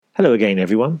Hello again,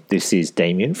 everyone. This is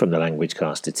Damien from the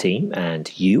LanguageCaster team,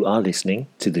 and you are listening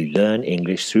to the Learn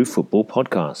English Through Football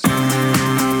podcast.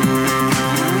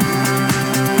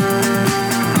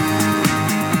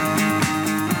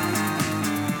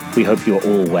 We hope you're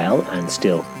all well and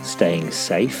still staying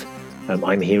safe.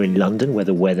 I'm here in London where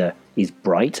the weather is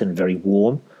bright and very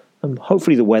warm.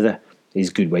 Hopefully the weather is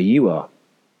good where you are.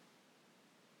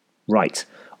 Right.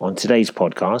 On today's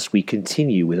podcast, we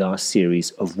continue with our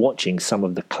series of watching some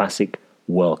of the classic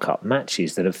World Cup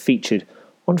matches that have featured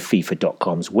on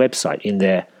FIFA.com's website in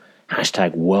their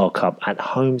World Cup at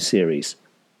Home series.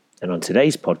 And on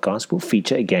today's podcast, we'll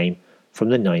feature a game from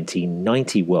the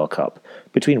 1990 World Cup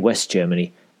between West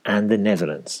Germany and the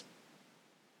Netherlands.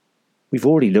 We've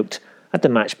already looked at the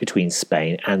match between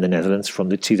Spain and the Netherlands from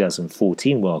the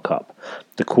 2014 World Cup,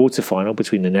 the quarter-final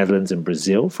between the Netherlands and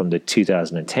Brazil from the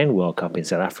 2010 World Cup in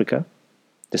South Africa,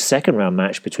 the second-round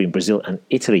match between Brazil and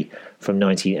Italy from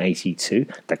 1982,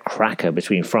 the cracker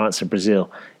between France and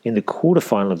Brazil in the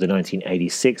quarter-final of the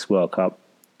 1986 World Cup,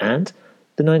 and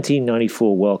the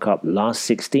 1994 World Cup last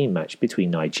 16 match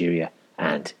between Nigeria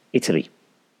and Italy.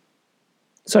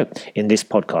 So, in this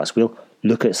podcast, we'll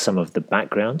look at some of the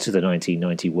background to the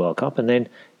 1990 World Cup and then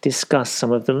discuss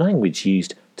some of the language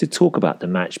used to talk about the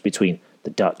match between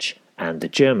the Dutch and the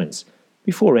Germans,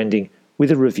 before ending with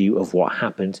a review of what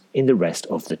happened in the rest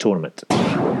of the tournament.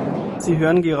 Sie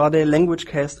hören gerade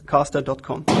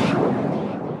LanguageCaster.com.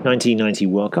 1990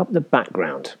 World Cup, the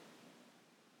background.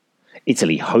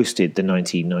 Italy hosted the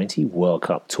 1990 World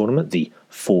Cup tournament, the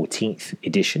 14th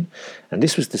edition, and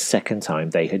this was the second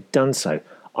time they had done so,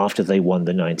 after they won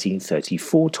the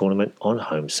 1934 tournament on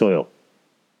home soil.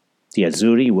 The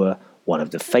Azzurri were one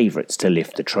of the favourites to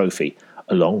lift the trophy,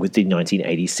 along with the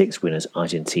 1986 winners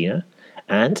Argentina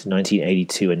and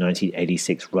 1982 and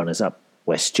 1986 runners-up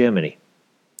West Germany,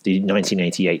 the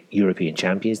 1988 European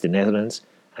champions the Netherlands,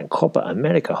 and Copa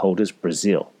America holders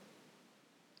Brazil.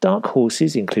 Dark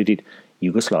horses included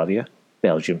Yugoslavia,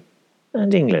 Belgium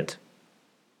and England.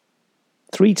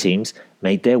 Three teams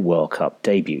made their World Cup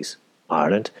debuts: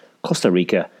 Ireland, Costa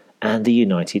Rica and the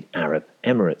United Arab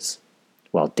Emirates,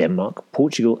 while Denmark,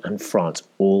 Portugal and France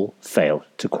all failed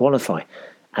to qualify,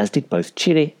 as did both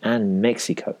Chile and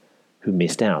Mexico, who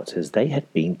missed out as they had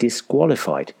been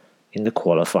disqualified in the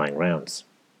qualifying rounds.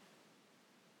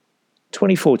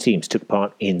 24 teams took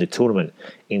part in the tournament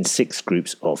in 6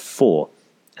 groups of 4,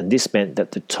 and this meant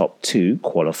that the top 2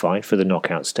 qualified for the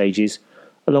knockout stages,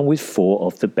 along with 4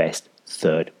 of the best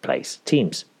third-place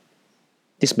teams.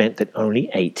 This meant that only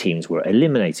 8 teams were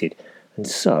eliminated, and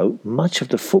so much of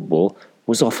the football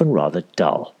was often rather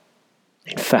dull.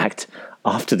 In fact,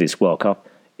 after this World Cup,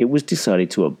 it was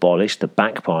decided to abolish the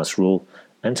back pass rule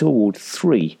and to award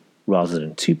 3 rather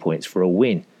than 2 points for a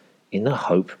win, in the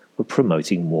hope of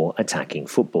promoting more attacking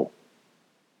football.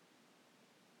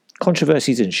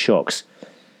 Controversies and shocks.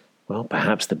 Well,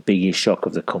 perhaps the biggest shock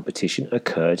of the competition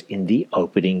occurred in the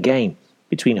opening game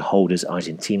between holders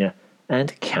Argentina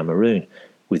and Cameroon,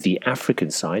 with the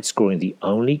African side scoring the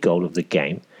only goal of the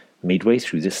game midway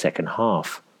through the second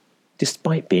half,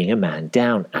 despite being a man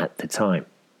down at the time.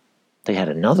 They had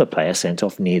another player sent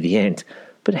off near the end,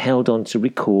 but held on to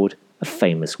record a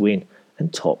famous win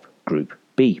and top Group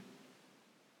B.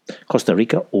 Costa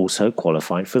Rica also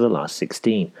qualified for the last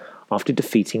 16, after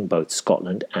defeating both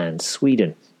Scotland and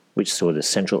Sweden, which saw the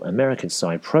Central American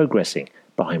side progressing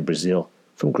behind Brazil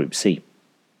from Group C.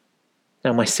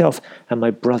 Now, myself and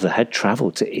my brother had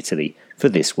travelled to Italy for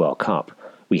this World Cup.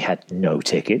 We had no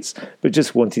tickets, but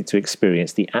just wanted to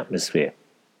experience the atmosphere.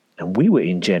 And we were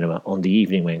in Genoa on the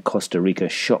evening when Costa Rica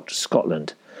shocked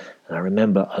Scotland. And I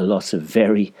remember a lot of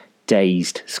very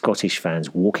dazed Scottish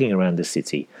fans walking around the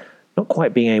city, not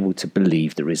quite being able to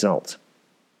believe the result.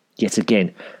 Yet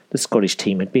again, the Scottish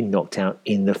team had been knocked out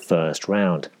in the first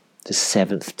round, the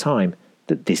 7th time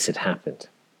that this had happened.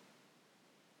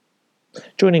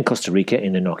 Joining Costa Rica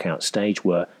in the knockout stage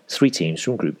were 3 teams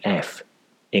from Group F: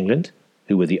 England,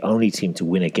 who were the only team to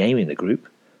win a game in the group,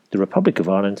 the Republic of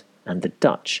Ireland and the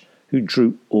Dutch, who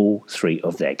drew all 3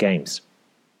 of their games.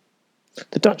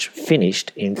 The Dutch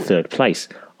finished in 3rd place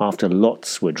after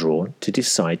lots were drawn to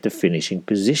decide the finishing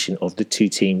position of the 2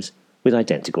 teams with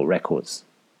identical records.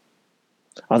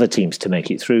 Other teams to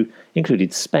make it through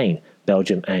included Spain,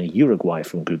 Belgium and Uruguay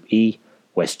from Group E,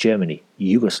 West Germany,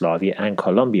 Yugoslavia and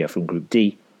Colombia from Group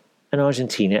D, and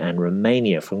Argentina and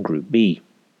Romania from Group B,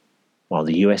 while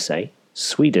the USA,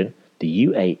 Sweden, the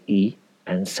UAE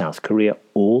and South Korea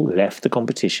all left the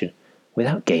competition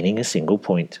without gaining a single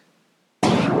point.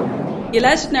 Je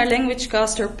luistert naar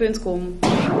LanguageCaster.com.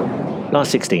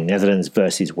 Last 16, Netherlands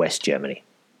versus West Germany.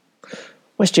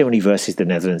 West Germany versus the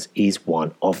Netherlands is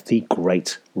one of the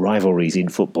great rivalries in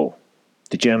football.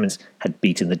 The Germans had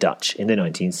beaten the Dutch in the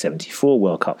 1974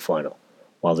 World Cup final,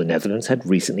 while the Netherlands had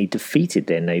recently defeated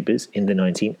their neighbours in the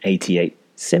 1988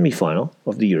 semi-final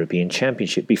of the European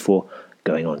Championship before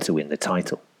going on to win the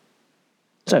title.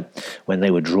 So, when they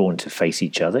were drawn to face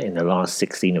each other in the last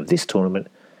 16 of this tournament,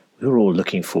 we were all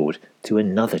looking forward to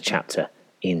another chapter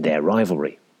in their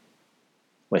rivalry.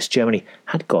 West Germany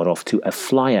had got off to a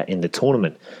flyer in the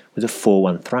tournament with a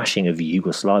 4-1 thrashing of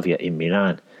Yugoslavia in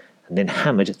Milan, and then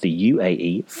hammered the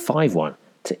UAE 5-1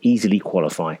 to easily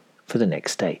qualify for the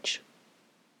next stage.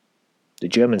 The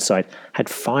German side had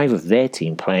 5 of their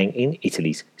team playing in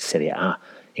Italy's Serie A,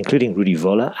 including Rudi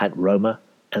Völler at Roma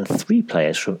and 3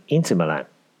 players from Inter Milan,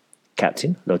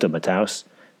 captain Lothar Matthäus,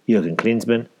 Jürgen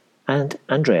Klinsmann and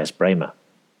Andreas Bremer.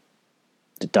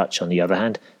 The Dutch, on the other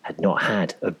hand, had not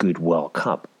had a good World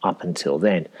Cup up until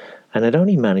then, and had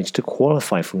only managed to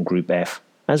qualify from Group F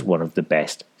as one of the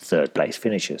best third-place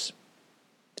finishers.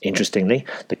 Interestingly,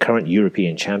 the current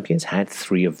European champions had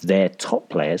 3 of their top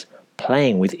players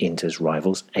playing with Inter's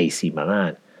rivals AC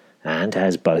Milan, and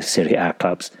as both Serie A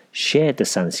clubs shared the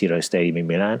San Siro Stadium in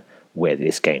Milan, where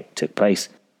this game took place,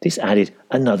 this added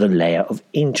another layer of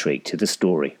intrigue to the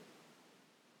story.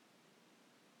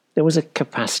 There was a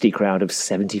capacity crowd of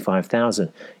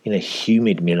 75,000 in a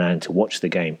humid Milan to watch the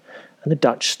game, and the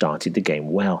Dutch started the game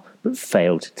well, but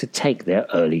failed to take their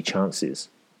early chances.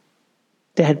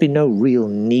 There had been no real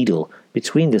needle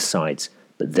between the sides,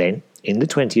 but then, in the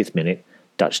 20th minute,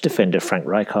 Dutch defender Frank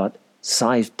Rijkaard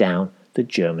scythed down the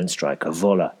German striker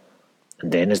Völler,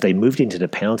 and then as they moved into the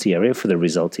penalty area for the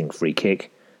resulting free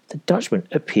kick, the Dutchman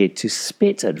appeared to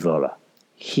spit at Völler.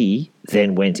 He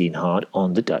then went in hard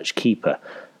on the Dutch keeper,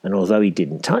 and although he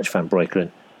didn't touch Van Breukelen,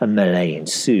 a melee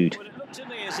ensued. Well, it looked to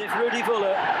me as if Rudi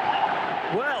Völler,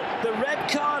 well, the red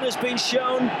card has been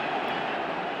shown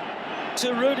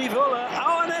to Rudi Völler.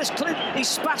 Oh, and there's he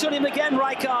spat on him again,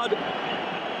 Rijkaard.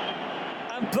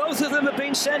 And both of them have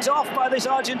been sent off by this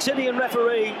Argentinian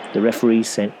referee. The referee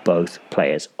sent both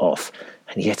players off,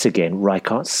 and yet again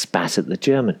Rijkaard spat at the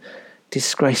German.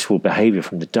 Disgraceful behaviour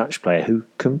from the Dutch player, who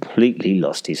completely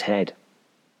lost his head.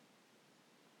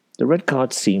 The red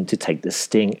card seemed to take the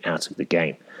sting out of the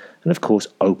game, and of course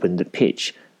opened the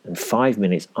pitch, and 5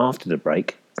 minutes after the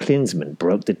break, Klinsmann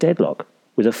broke the deadlock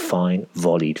with a fine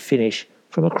volleyed finish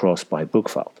from a cross by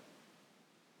Boekveld.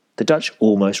 The Dutch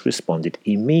almost responded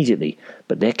immediately,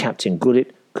 but their captain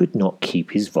Gullit could not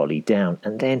keep his volley down,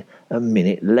 and then, a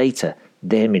minute later,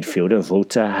 their midfielder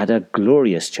Volta had a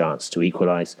glorious chance to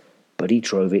equalise, but he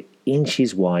drove it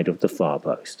inches wide of the far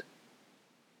post.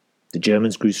 The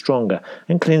Germans grew stronger,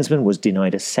 and Klinsmann was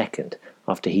denied a second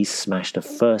after he smashed a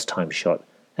first-time shot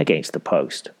against the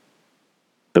post.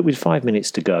 But with 5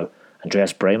 minutes to go,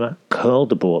 Andreas Bremer curled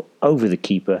the ball over the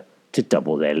keeper to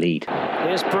double their lead.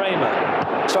 Here's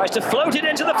Bremer, tries to float it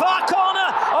into the far corner.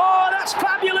 Oh, that's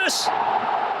fabulous!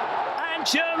 And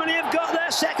Germany have got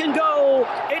their second goal.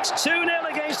 It's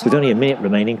 2-0 against... With only a minute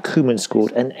remaining, Koeman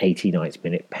scored an 89th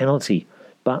minute penalty,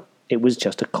 but it was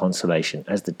just a consolation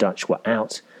as the Dutch were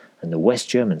out and the West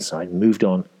German side moved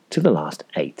on to the last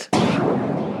 8.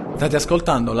 State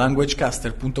ascoltando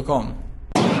languagecaster.com.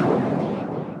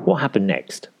 What happened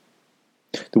next?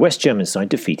 The West German side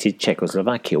defeated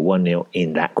Czechoslovakia 1-0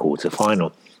 in that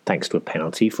quarter-final, thanks to a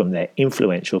penalty from their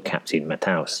influential captain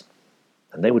Matthäus,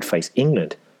 and they would face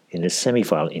England in the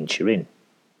semi-final in Turin.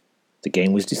 The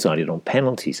game was decided on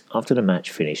penalties after the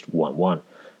match finished 1-1,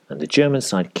 and the German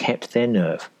side kept their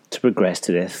nerve to progress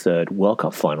to their 3rd World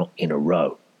Cup final in a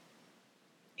row.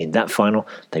 In that final,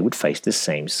 they would face the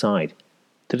same side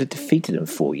that had defeated them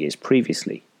 4 years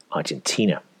previously,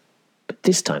 Argentina. But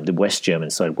this time the West German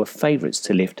side were favourites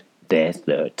to lift their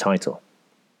 3rd title.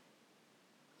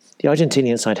 The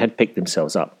Argentinian side had picked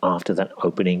themselves up after that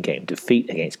opening game defeat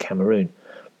against Cameroon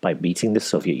by beating the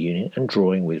Soviet Union and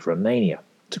drawing with Romania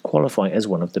to qualify as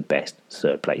one of the best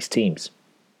 3rd-place teams.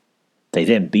 They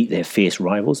then beat their fierce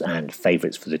rivals and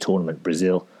favourites for the tournament,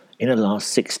 Brazil, in a last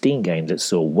 16 game that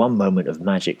saw one moment of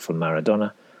magic from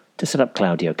Maradona to set up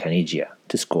Claudio Caniggia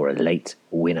to score a late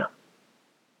winner.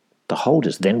 The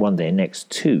holders then won their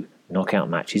next 2 knockout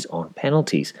matches on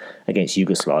penalties against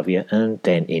Yugoslavia and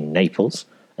then in Naples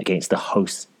against the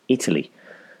hosts Italy,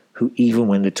 who even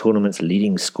when the tournament's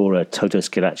leading scorer Toto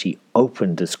Schillaci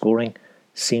opened the scoring,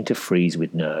 seemed to freeze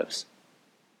with nerves.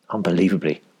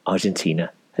 Unbelievably,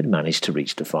 Argentina had managed to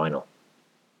reach the final.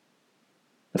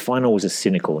 The final was a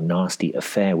cynical, nasty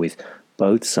affair with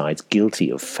both sides guilty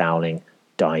of fouling,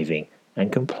 diving and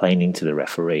complaining to the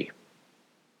referee.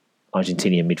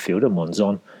 Argentinian midfielder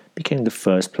Monzon became the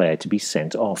first player to be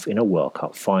sent off in a World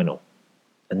Cup final.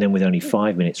 And then with only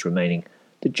 5 minutes remaining,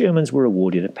 the Germans were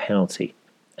awarded a penalty,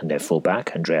 and their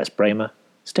fullback, Andreas Bremer,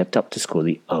 stepped up to score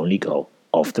the only goal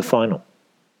of the final.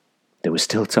 There was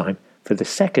still time for the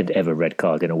second ever red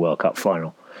card in a World Cup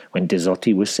final, when De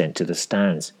Zotti was sent to the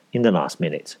stands in the last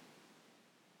minute.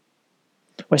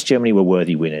 West Germany were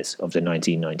worthy winners of the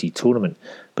 1990 tournament,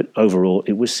 but overall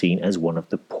it was seen as one of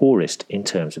the poorest in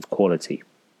terms of quality.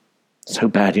 So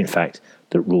bad, in fact,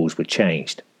 that rules were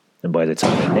changed, and by the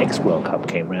time the next World Cup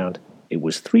came round, it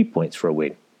was 3 points for a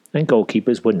win, and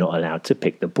goalkeepers were not allowed to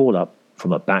pick the ball up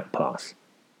from a back pass.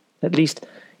 At least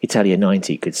Italia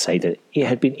 90 could say that it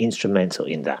had been instrumental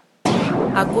in that.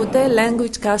 Ακούτε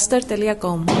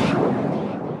languagecaster.com.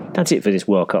 That's it for this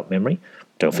World Cup memory.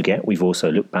 Don't forget, we've also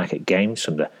looked back at games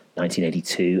from the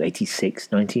 1982,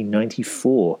 86,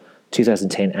 1994,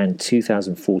 2010 and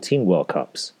 2014 World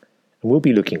Cups. And we'll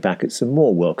be looking back at some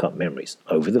more World Cup memories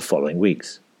over the following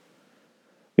weeks.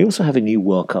 We also have a new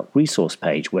World Cup resource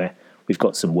page where we've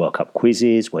got some World Cup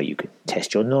quizzes where you can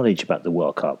test your knowledge about the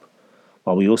World Cup,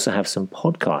 while we also have some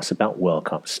podcasts about World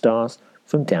Cup stars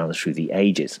from down through the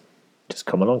ages. Just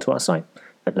come along to our site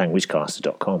at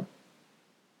languagecaster.com.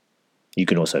 You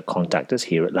can also contact us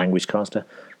here at LanguageCaster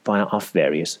via our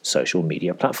various social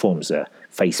media platforms,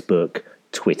 Facebook,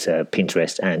 Twitter,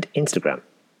 Pinterest and Instagram.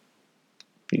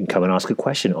 You can come and ask a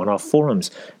question on our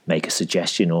forums, make a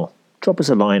suggestion or drop us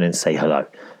a line and say hello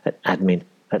at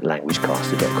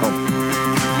admin@languagecaster.com.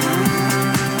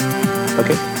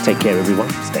 Okay, take care everyone,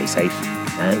 stay safe,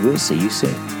 and we'll see you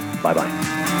soon. Bye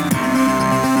bye.